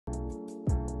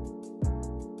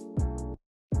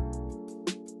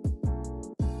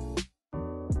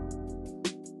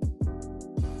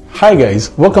Hi guys,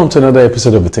 welcome to another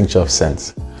episode of the Tincture of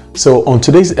Sense. So on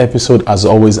today's episode, as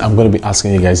always, I'm going to be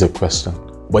asking you guys a question,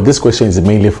 but this question is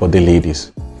mainly for the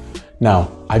ladies.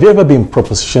 Now, have you ever been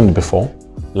propositioned before?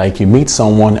 Like you meet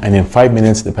someone and in 5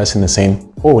 minutes the person is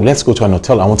saying, oh, let's go to an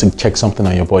hotel, I want to check something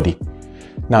on your body.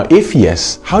 Now, if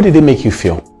yes, how did it make you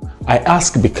feel? I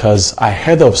ask because I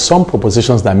heard of some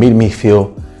propositions that made me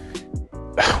feel,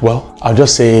 well, I'll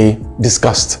just say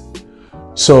disgust.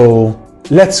 So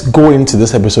let's go into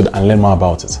this episode and learn more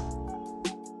about it.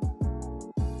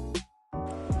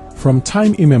 From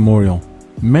time immemorial,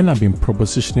 men have been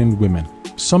propositioning women,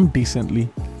 some decently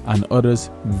and others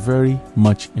very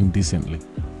much indecently.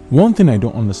 One thing I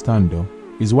don't understand though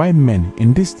is why men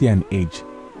in this day and age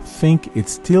think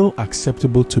it's still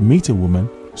acceptable to meet a woman,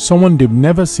 someone they've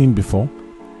never seen before,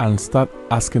 and start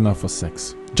asking her for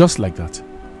sex. Just like that.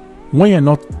 When you're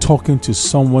not talking to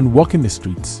someone walking the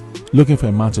streets looking for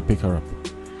a man to pick her up.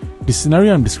 The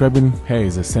scenario I'm describing here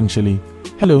is essentially,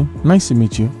 hello, nice to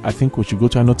meet you, I think we should go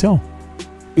to an hotel.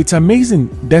 It's amazing,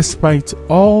 despite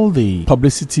all the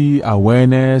publicity,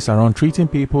 awareness around treating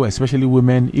people, especially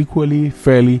women, equally,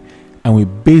 fairly, and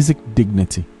with basic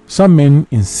dignity. Some men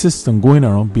insist on going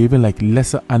around behaving like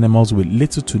lesser animals with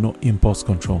little to no impulse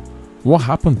control. What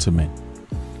happened to men?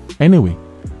 Anyway,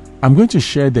 I'm going to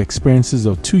share the experiences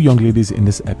of two young ladies in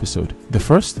this episode. The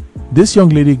first, this young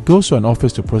lady goes to an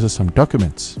office to process some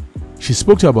documents. She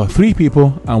spoke to about 3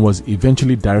 people and was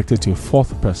eventually directed to a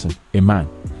 4th person, a man.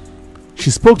 She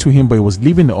spoke to him, but he was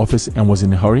leaving the office and was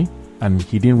in a hurry, and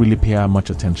he didn't really pay her much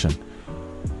attention.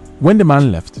 When the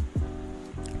man left,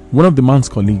 one of the man's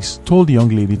colleagues told the young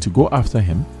lady to go after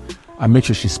him and make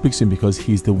sure she speaks to him because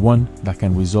he's the one that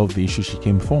can resolve the issue she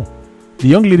came for. The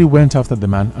young lady went after the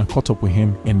man and caught up with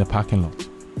him in the parking lot.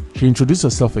 She introduced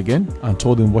herself again and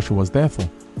told him what she was there for.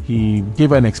 He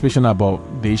gave her an explanation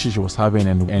about the issue she was having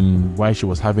and why she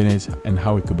was having it and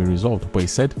how it could be resolved. But he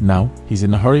said now he's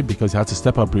in a hurry because he had to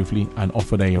step out briefly and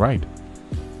offered her a ride.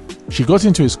 She got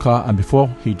into his car and before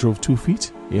he drove 2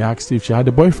 feet, he asked if she had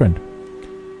a boyfriend.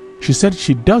 She said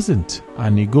she doesn't,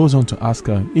 and he goes on to ask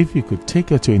her if he could take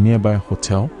her to a nearby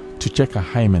hotel to check her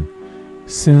hymen,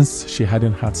 since she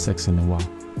hadn't had sex in a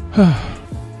while.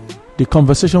 The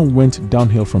conversation went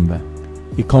downhill from there.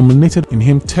 It culminated in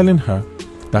him telling her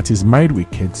that he's married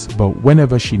with kids, but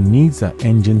whenever she needs her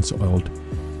engines oiled,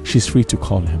 she's free to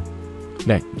call him.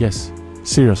 Like, yes,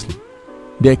 seriously.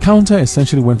 The encounter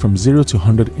essentially went from 0 to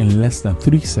 100 in less than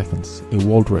 3 seconds, a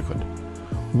world record.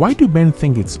 Why do men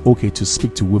think it's okay to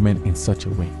speak to women in such a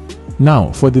way?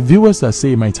 Now, for the viewers that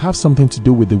say it might have something to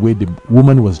do with the way the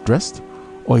woman was dressed,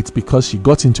 or it's because she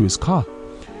got into his car,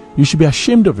 you should be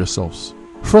ashamed of yourselves.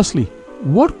 Firstly,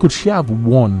 what could she have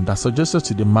worn that suggested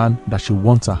to the man that she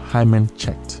wants her hymen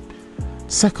checked?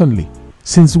 Secondly,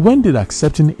 since when did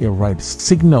accepting a ride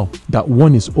signal that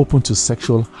one is open to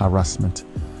sexual harassment?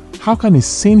 How can a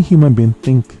sane human being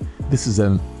think this is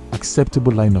an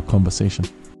acceptable line of conversation?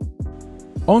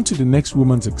 On to the next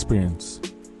woman's experience.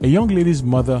 A young lady's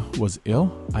mother was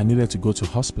ill and needed to go to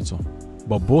hospital,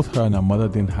 but both her and her mother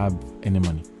didn't have any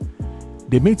money.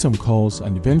 They made some calls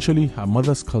and eventually her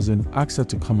mother's cousin asked her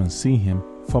to come and see him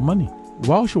for money.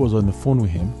 While she was on the phone with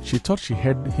him, she thought she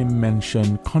heard him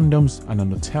mention condoms and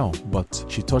an hotel, but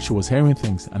she thought she was hearing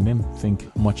things and didn't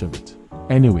think much of it.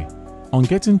 Anyway, on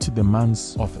getting to the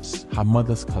man's office, her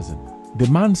mother's cousin, the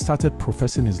man started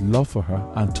professing his love for her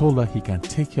and told her he can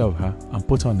take care of her and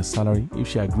put her on a salary if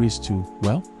she agrees to,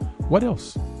 well, what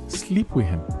else? Sleep with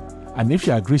him. And if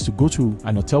she agrees to go to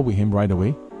an hotel with him right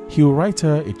away, he will write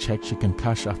her a check she can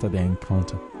cash after the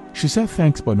encounter. She said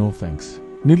thanks but no thanks.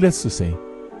 Needless to say,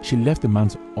 she left the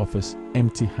man's office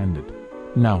empty-handed.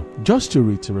 Now, just to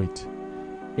reiterate,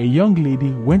 a young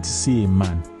lady went to see a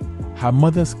man, her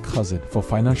mother's cousin, for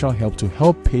financial help to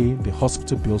help pay the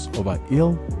hospital bills of her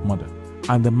ill mother.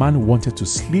 And the man wanted to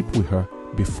sleep with her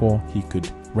before he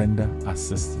could render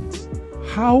assistance.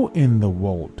 How in the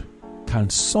world can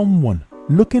someone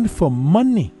looking for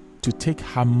money to take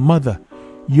her mother,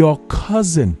 your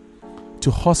cousin,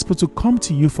 to hospital come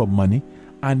to you for money,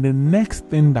 and the next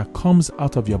thing that comes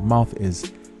out of your mouth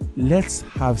is, let's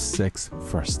have sex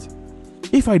first?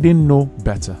 If I didn't know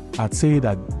better, I'd say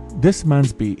that this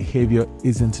man's behavior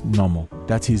isn't normal,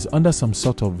 that he's under some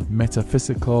sort of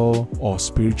metaphysical or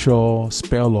spiritual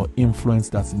spell or influence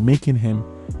that's making him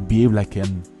behave like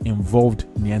an involved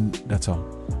Neanderthal.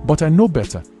 But I know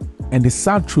better, and the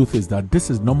sad truth is that this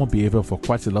is normal behavior for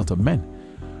quite a lot of men.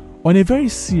 On a very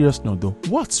serious note though,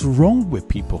 what's wrong with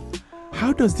people?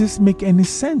 How does this make any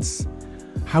sense?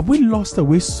 Have we lost our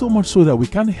way so much so that we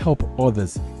can't help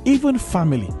others, even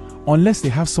family, unless they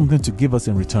have something to give us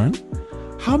in return?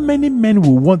 How many men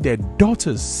will want their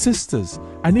daughters, sisters,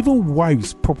 and even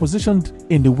wives propositioned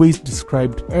in the ways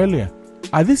described earlier?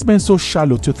 Are these men so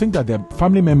shallow to think that their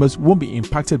family members won't be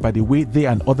impacted by the way they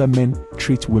and other men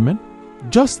treat women?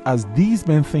 Just as these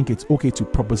men think it's okay to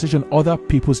proposition other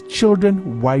people's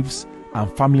children, wives,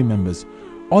 and family members,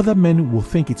 other men will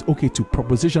think it's okay to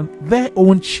proposition their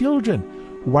own children,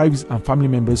 wives, and family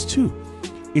members too.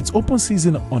 It's open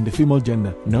season on the female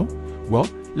gender, no? Well,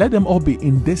 let them all be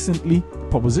indecently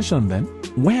propositioned then.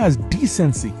 Where has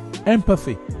decency,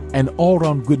 empathy, and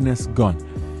all-round goodness gone?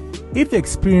 If the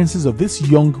experiences of these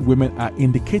young women are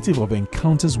indicative of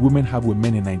encounters women have with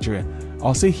men in Nigeria,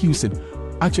 I'll say Houston,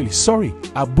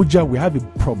 Abuja, we have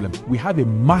a problem. We have a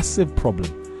massive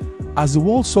problem. As the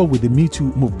world saw with the Me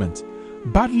Too movement,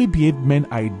 badly behaved men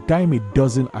are a dime a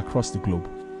dozen across the globe.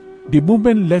 The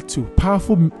movement led to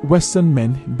powerful Western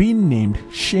men being named,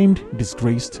 shamed,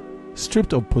 disgraced,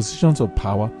 stripped of positions of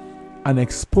power, and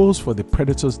exposed for the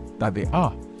predators that they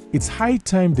are. It's high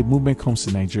time the movement comes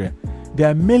to Nigeria. There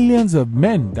are millions of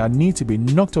men that need to be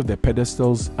knocked off their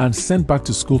pedestals and sent back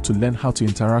to school to learn how to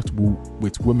interact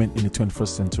with women in the 21st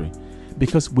century,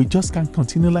 because we just can't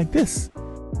continue like this.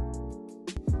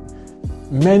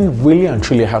 Men really and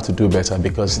truly have to do better,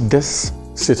 because this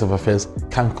state of affairs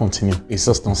can't continue. It's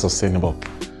just not sustainable.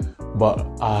 But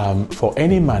for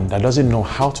any man that doesn't know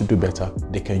how to do better,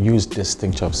 they can use this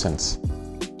tincture of sense,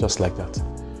 just like that.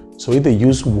 So if they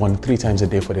use 3 times a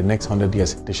day for the next 100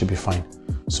 years, they should be fine.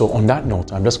 So on that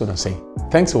note, I'm just going to say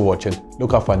thanks for watching.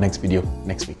 Look out for our next video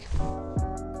next week.